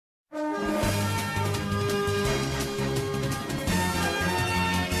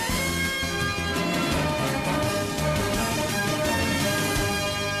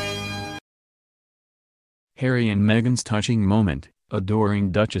Harry and Meghan's touching moment,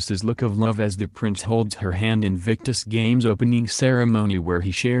 adoring Duchess's look of love as the prince holds her hand in Invictus Games opening ceremony where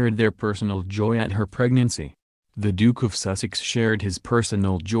he shared their personal joy at her pregnancy. The Duke of Sussex shared his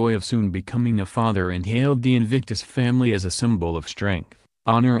personal joy of soon becoming a father and hailed the Invictus family as a symbol of strength,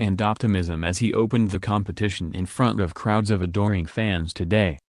 honor and optimism as he opened the competition in front of crowds of adoring fans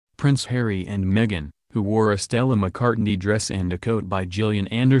today. Prince Harry and Meghan, who wore a Stella McCartney dress and a coat by Gillian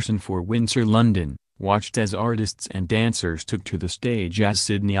Anderson for Windsor, London, watched as artists and dancers took to the stage at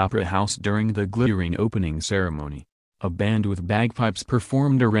Sydney Opera House during the glittering opening ceremony. A band with bagpipes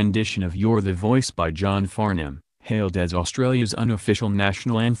performed a rendition of You're the Voice by John Farnham, hailed as Australia's unofficial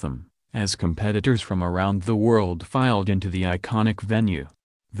national anthem, as competitors from around the world filed into the iconic venue.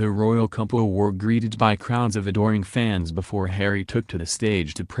 The royal couple were greeted by crowds of adoring fans before Harry took to the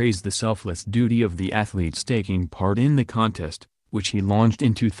stage to praise the selfless duty of the athletes taking part in the contest, which he launched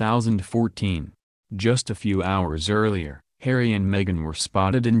in 2014. Just a few hours earlier, Harry and Meghan were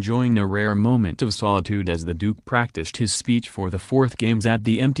spotted enjoying a rare moment of solitude as the Duke practiced his speech for the fourth games at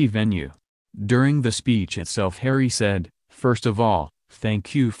the empty venue. During the speech itself, Harry said, "First of all,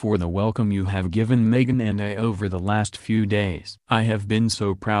 thank you for the welcome you have given Meghan and I over the last few days. I have been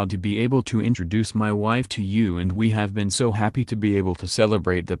so proud to be able to introduce my wife to you, and we have been so happy to be able to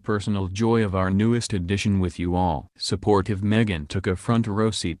celebrate the personal joy of our newest addition with you all." Supportive Meghan took a front row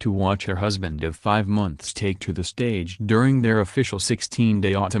seat to watch her husband of 5 months take to the stage during their official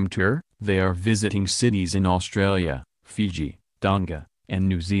 16-day autumn tour. They are visiting cities in Australia, Fiji, Tonga, and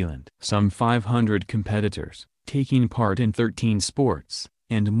New Zealand. Some 500 competitors, taking part in 13 sports,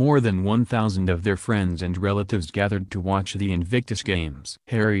 and more than 1,000 of their friends and relatives gathered to watch the Invictus Games.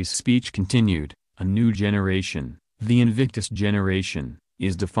 Harry's speech continued, "A new generation, the Invictus generation,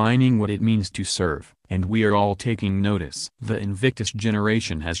 is defining what it means to serve, and we are all taking notice. The Invictus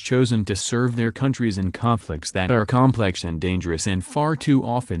generation has chosen to serve their countries in conflicts that are complex and dangerous, and far too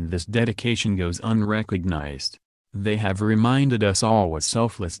often this dedication goes unrecognized. They have reminded us all what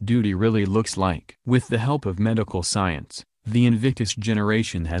selfless duty really looks like." With the help of medical science, the Invictus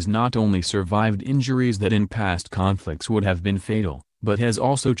generation has not only survived injuries that in past conflicts would have been fatal, but has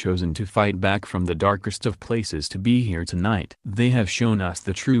also chosen to fight back from the darkest of places to be here tonight. They have shown us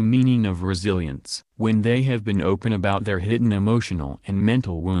the true meaning of resilience. When they have been open about their hidden emotional and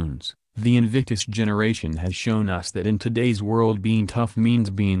mental wounds, the Invictus generation has shown us that in today's world being tough means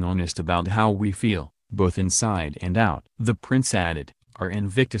being honest about how we feel, both inside and out. The prince added, "Our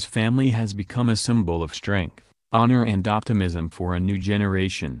Invictus family has become a symbol of strength, honor and optimism for a new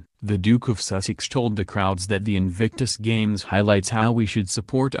generation." The Duke of Sussex told the crowds that the Invictus Games highlights how we should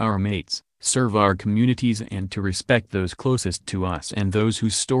support our mates, serve our communities, and to respect those closest to us and those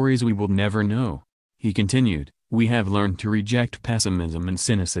whose stories we will never know. He continued, "We have learned to reject pessimism and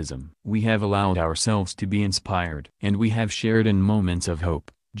cynicism. We have allowed ourselves to be inspired, and we have shared in moments of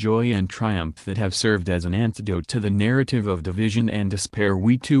hope, joy and triumph that have served as an antidote to the narrative of division and despair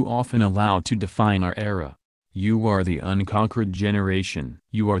we too often allow to define our era. You are the unconquered generation.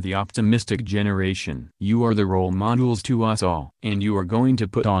 You are the optimistic generation. You are the role models to us all. And you are going to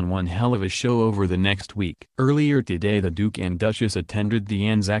put on one hell of a show over the next week." Earlier today, the Duke and Duchess attended the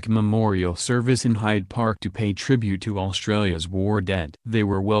Anzac Memorial Service in Hyde Park to pay tribute to Australia's war dead. They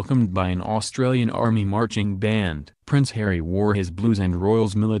were welcomed by an Australian Army marching band. Prince Harry wore his Blues and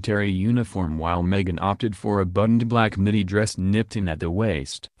Royals military uniform while Meghan opted for a buttoned black midi dress nipped in at the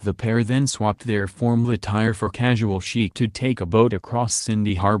waist. The pair then swapped their formal attire for casual chic to take a boat across Sydney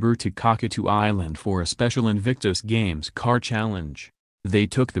Harbour to Cockatoo Island for a special Invictus Games car challenge. They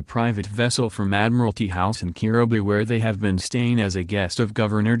took the private vessel from Admiralty House in Kirribilli, where they have been staying as a guest of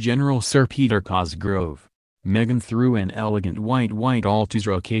Governor-General Sir Peter Cosgrove. Meghan threw an elegant white Altus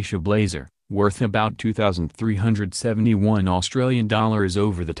acacia blazer, worth about $2,371 Australian dollars,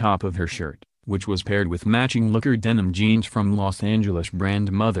 over the top of her shirt, which was paired with matching looker denim jeans from Los Angeles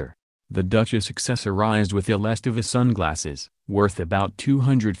brand Mother. The Duchess accessorized with Elestiva sunglasses, worth about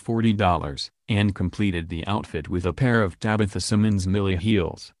 $240, and completed the outfit with a pair of Tabitha Simmons Mille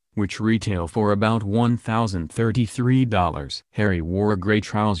heels, which retail for about $1,033. Harry wore grey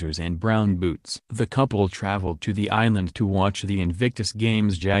trousers and brown boots. The couple traveled to the island to watch the Invictus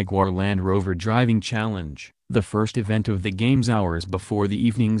Games Jaguar Land Rover Driving Challenge, the first event of the Games hours before the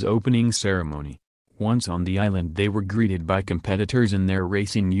evening's opening ceremony. Once on the island, they were greeted by competitors in their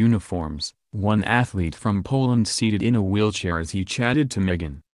racing uniforms, one athlete from Poland seated in a wheelchair as he chatted to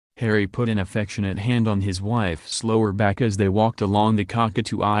Meghan. Harry put an affectionate hand on his wife's lower back as they walked along the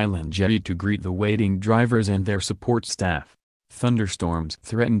Cockatoo Island jetty to greet the waiting drivers and their support staff. Thunderstorms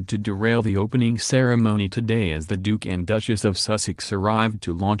threatened to derail the opening ceremony today as the Duke and Duchess of Sussex arrived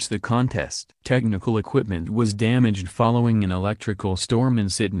to launch the contest. Technical equipment was damaged following an electrical storm in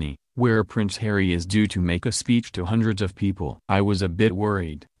Sydney, where Prince Harry is due to make a speech to hundreds of people. "I was a bit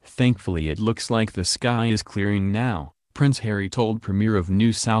worried. Thankfully it looks like the sky is clearing now," Prince Harry told Premier of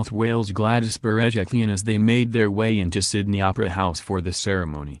New South Wales Gladys Berejiklian as they made their way into Sydney Opera House for the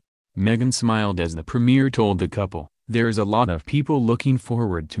ceremony. Meghan smiled as the Premier told the couple, "There's a lot of people looking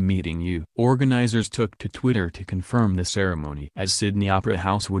forward to meeting you." Organisers took to Twitter to confirm the ceremony as Sydney Opera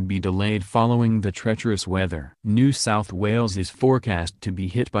House would be delayed following the treacherous weather. New South Wales is forecast to be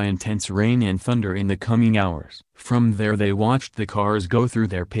hit by intense rain and thunder in the coming hours. From there they watched the cars go through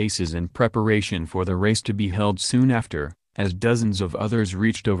their paces in preparation for the race to be held soon after, as dozens of others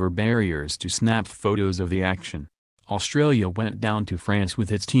reached over barriers to snap photos of the action. Australia went down to France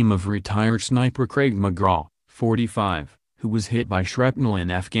with its team of retired sniper Craig McGraw, 45, who was hit by shrapnel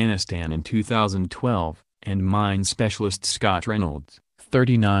in Afghanistan in 2012, and mine specialist Scott Reynolds,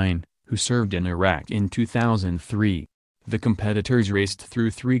 39, who served in Iraq in 2003. The competitors raced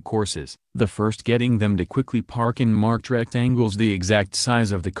through 3 courses, the first getting them to quickly park in marked rectangles the exact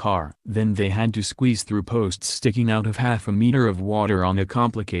size of the car. Then they had to squeeze through posts sticking out of half a meter of water on a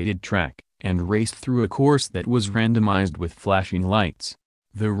complicated track, and raced through a course that was randomized with flashing lights.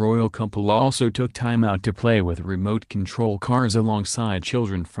 The royal couple also took time out to play with remote control cars alongside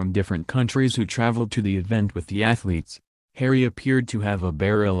children from different countries who traveled to the event with the athletes. Harry appeared to have a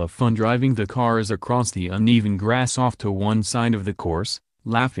barrel of fun driving the cars across the uneven grass off to one side of the course,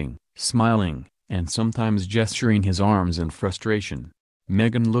 laughing, smiling, and sometimes gesturing his arms in frustration.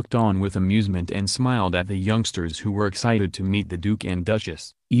 Meghan looked on with amusement and smiled at the youngsters who were excited to meet the Duke and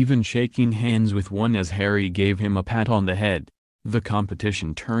Duchess, even shaking hands with one as Harry gave him a pat on the head. The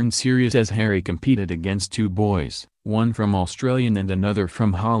competition turned serious as Harry competed against 2 boys, one from Australia and another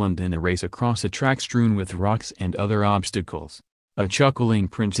from Holland in a race across a track strewn with rocks and other obstacles. A chuckling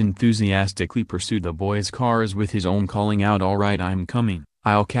prince enthusiastically pursued the boys' cars with his own calling out "All right, I'm coming,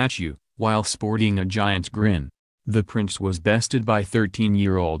 I'll catch you," while sporting a giant grin. The prince was bested by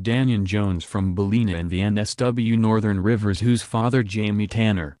 13-year-old Daniel Jones from Ballina in the NSW Northern Rivers, whose father Jamie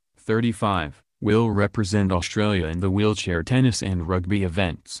Tanner, 35, will represent Australia in the wheelchair tennis and rugby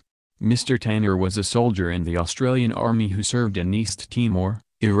events. Mr. Tanner was a soldier in the Australian Army who served in East Timor,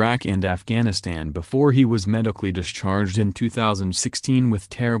 Iraq and Afghanistan before he was medically discharged in 2016 with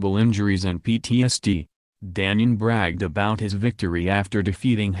terrible injuries and PTSD. Daniel bragged about his victory after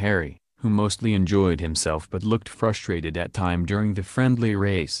defeating Harry, who mostly enjoyed himself but looked frustrated at times during the friendly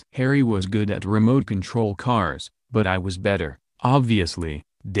race. "Harry was good at remote control cars, but I was better, obviously,"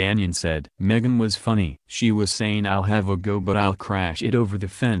 Daniel said. "Meghan was funny. She was saying I'll have a go but I'll crash it over the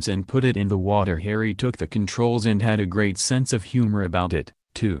fence and put it in the water. Harry took the controls and had a great sense of humor about it,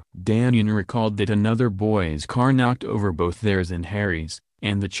 too." Daniel recalled that another boy's car knocked over both theirs and Harry's,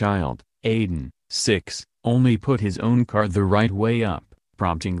 and the child, Aiden, 6, only put his own car the right way up,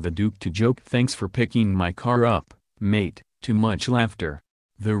 prompting the Duke to joke, "Thanks for picking my car up, mate," to much laughter.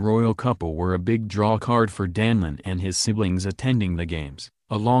 The royal couple were a big draw card for Daniel and his siblings attending the games,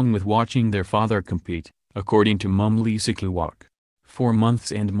 along with watching their father compete, according to mum Lisa Kluwak. "For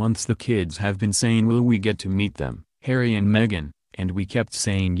months and months the kids have been saying, 'Will we get to meet them, Harry and Meghan?' And we kept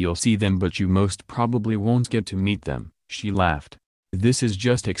saying you'll see them but you most probably won't get to meet them," she laughed. "This is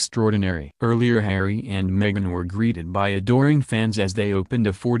just extraordinary." Earlier Harry and Meghan were greeted by adoring fans as they opened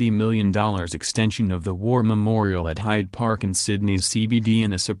a $40 million extension of the War Memorial at Hyde Park in Sydney's CBD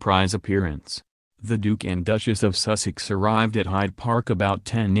in a surprise appearance. The Duke and Duchess of Sussex arrived at Hyde Park about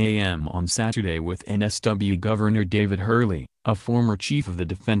 10 a.m. on Saturday with NSW Governor David Hurley, a former chief of the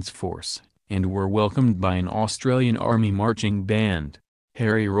Defence Force, and were welcomed by an Australian Army marching band.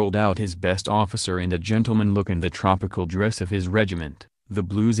 Harry rolled out his best officer and a gentleman look in the tropical dress of his regiment, the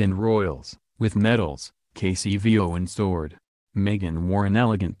Blues and Royals, with medals, KCVO and sword. Meghan wore an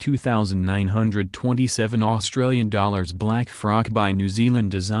elegant $2,927 black frock by New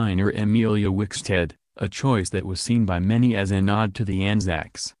Zealand designer Emilia Wickstead, a choice that was seen by many as a nod to the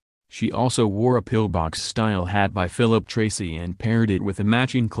Anzacs. She also wore a pillbox-style hat by Philip Tracy and paired it with a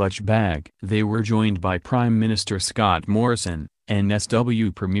matching clutch bag. They were joined by Prime Minister Scott Morrison,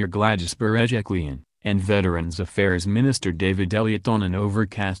 NSW Premier Gladys Berejiklian, and Veterans Affairs Minister David Elliott on an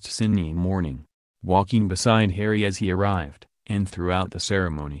overcast Sydney morning. Walking beside Harry as he arrived, and throughout the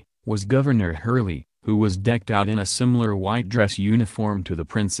ceremony, was Governor Hurley, who was decked out in a similar white dress uniform to the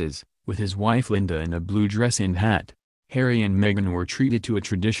prince's, with his wife Linda in a blue dress and hat. Harry and Meghan were treated to a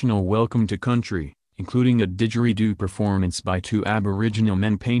traditional welcome to country, including a didgeridoo performance by 2 Aboriginal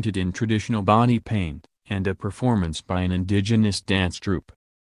men painted in traditional body paint, and a performance by an indigenous dance troupe.